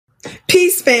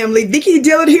Peace, family. Vicky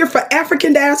Dillard here for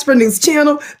African Diaspora News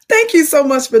Channel. Thank you so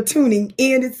much for tuning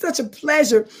in. It's such a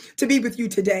pleasure to be with you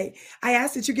today. I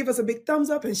ask that you give us a big thumbs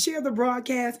up and share the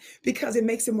broadcast because it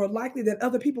makes it more likely that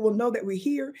other people will know that we're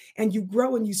here, and you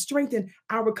grow and you strengthen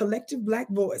our collective Black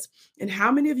voice. And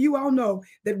how many of you all know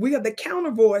that we are the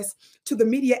counter voice to the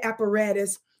media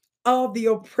apparatus of the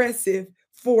oppressive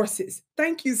forces?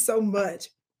 Thank you so much,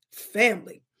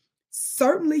 family.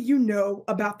 Certainly, you know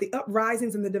about the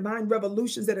uprisings and the divine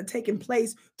revolutions that are taking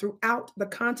place throughout the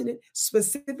continent,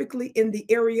 specifically in the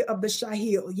area of the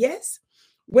Sahel. Yes?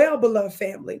 Well, beloved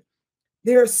family,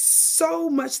 there's so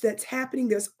much that's happening.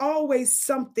 There's always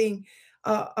something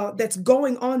that's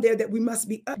going on there that we must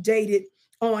be updated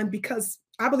on, because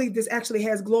I believe this actually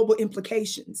has global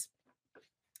implications.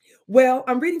 Well,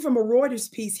 I'm reading from a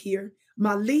Reuters piece here.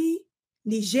 Mali,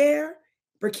 Niger,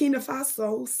 Burkina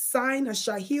Faso signed a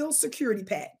Sahel Security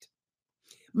Pact.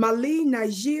 Mali,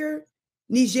 Niger,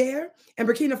 and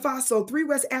Burkina Faso, three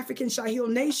West African Sahel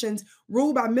nations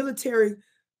ruled by military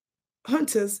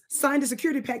juntas, signed a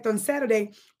security pact on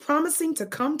Saturday, promising to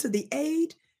come to the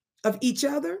aid of each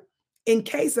other in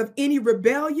case of any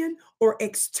rebellion or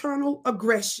external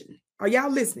aggression. Are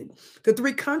y'all listening? The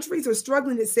three countries are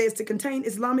struggling, it says, to contain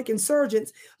Islamic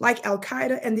insurgents like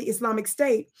Al-Qaeda and the Islamic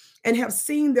State, and have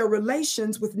seen their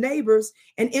relations with neighbors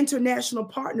and international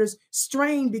partners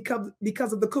strained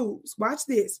because of the coups. Watch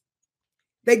this.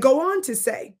 They go on to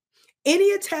say,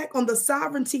 any attack on the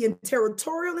sovereignty and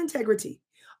territorial integrity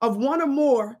of one or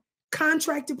more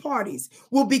contracted parties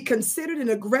will be considered an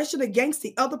aggression against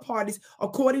the other parties,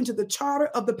 according to the charter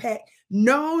of the pact,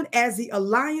 known as the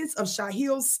Alliance of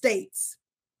Sahel States.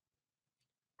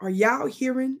 Are y'all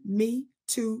hearing me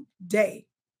today?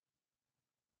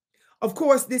 Of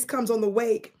course, this comes on the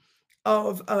wake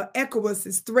of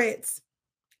ECOWAS's threats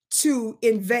to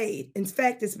invade. In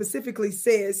fact, it specifically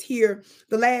says here,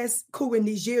 the last coup in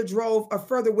Niger drove a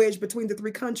further wedge between the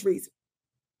three countries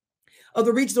of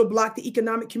the regional bloc, the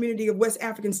Economic Community of West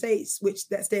African States, which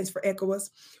that stands for ECOWAS,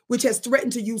 which has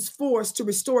threatened to use force to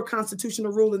restore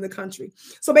constitutional rule in the country.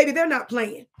 So, baby, they're not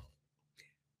playing.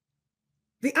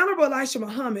 The Honorable Elijah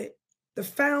Muhammad, the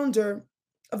founder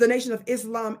of the Nation of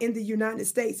Islam in the United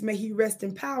States, may he rest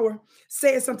in power,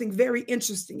 said something very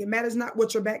interesting. It matters not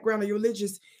what your background or your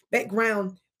religious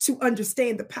background to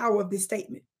understand the power of this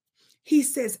statement. He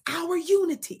says, our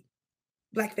unity,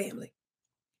 Black family,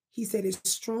 he said, is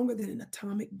stronger than an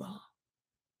atomic bomb.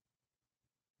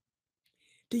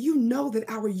 Do you know that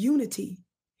our unity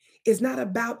is not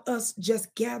about us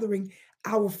just gathering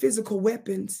our physical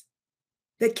weapons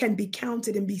that can be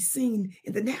counted and be seen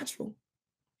in the natural?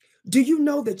 Do you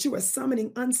know that you are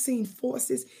summoning unseen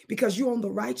forces because you're on the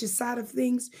righteous side of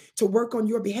things to work on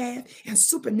your behalf, and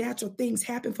supernatural things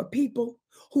happen for people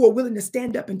who are willing to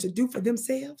stand up and to do for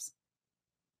themselves?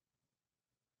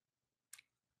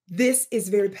 This is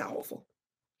very powerful.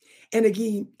 And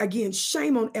again,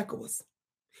 shame on ECOWAS.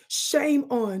 Shame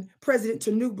on President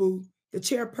Tinubu, the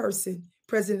chairperson,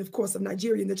 president, of course, of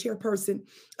Nigeria, and the chairperson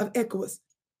of ECOWAS,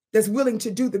 that's willing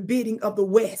to do the bidding of the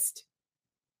West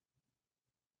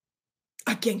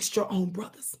against your own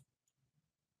brothers.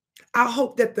 I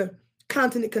hope that the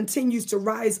continent continues to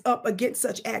rise up against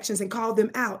such actions and call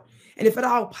them out. And if at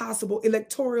all possible,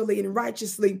 electorally and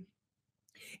righteously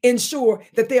ensure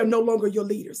that they are no longer your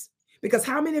leaders. Because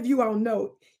how many of you all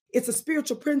know it's a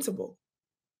spiritual principle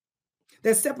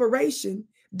that separation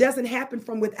doesn't happen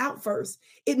from without first.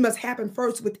 It must happen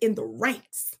first within the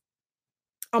ranks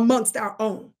amongst our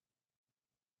own.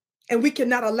 And we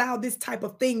cannot allow this type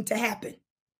of thing to happen.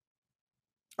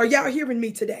 Are y'all hearing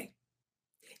me today?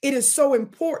 It is so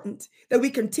important that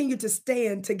we continue to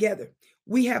stand together.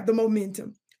 We have the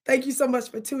momentum. Thank you so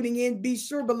much for tuning in. Be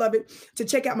sure, beloved, to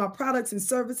check out my products and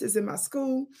services in my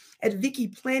school at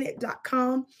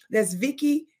VickyPlanet.com. That's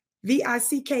Vicky,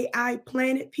 VICKI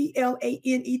Planet,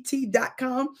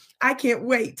 PLANET.com. I can't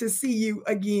wait to see you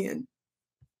again.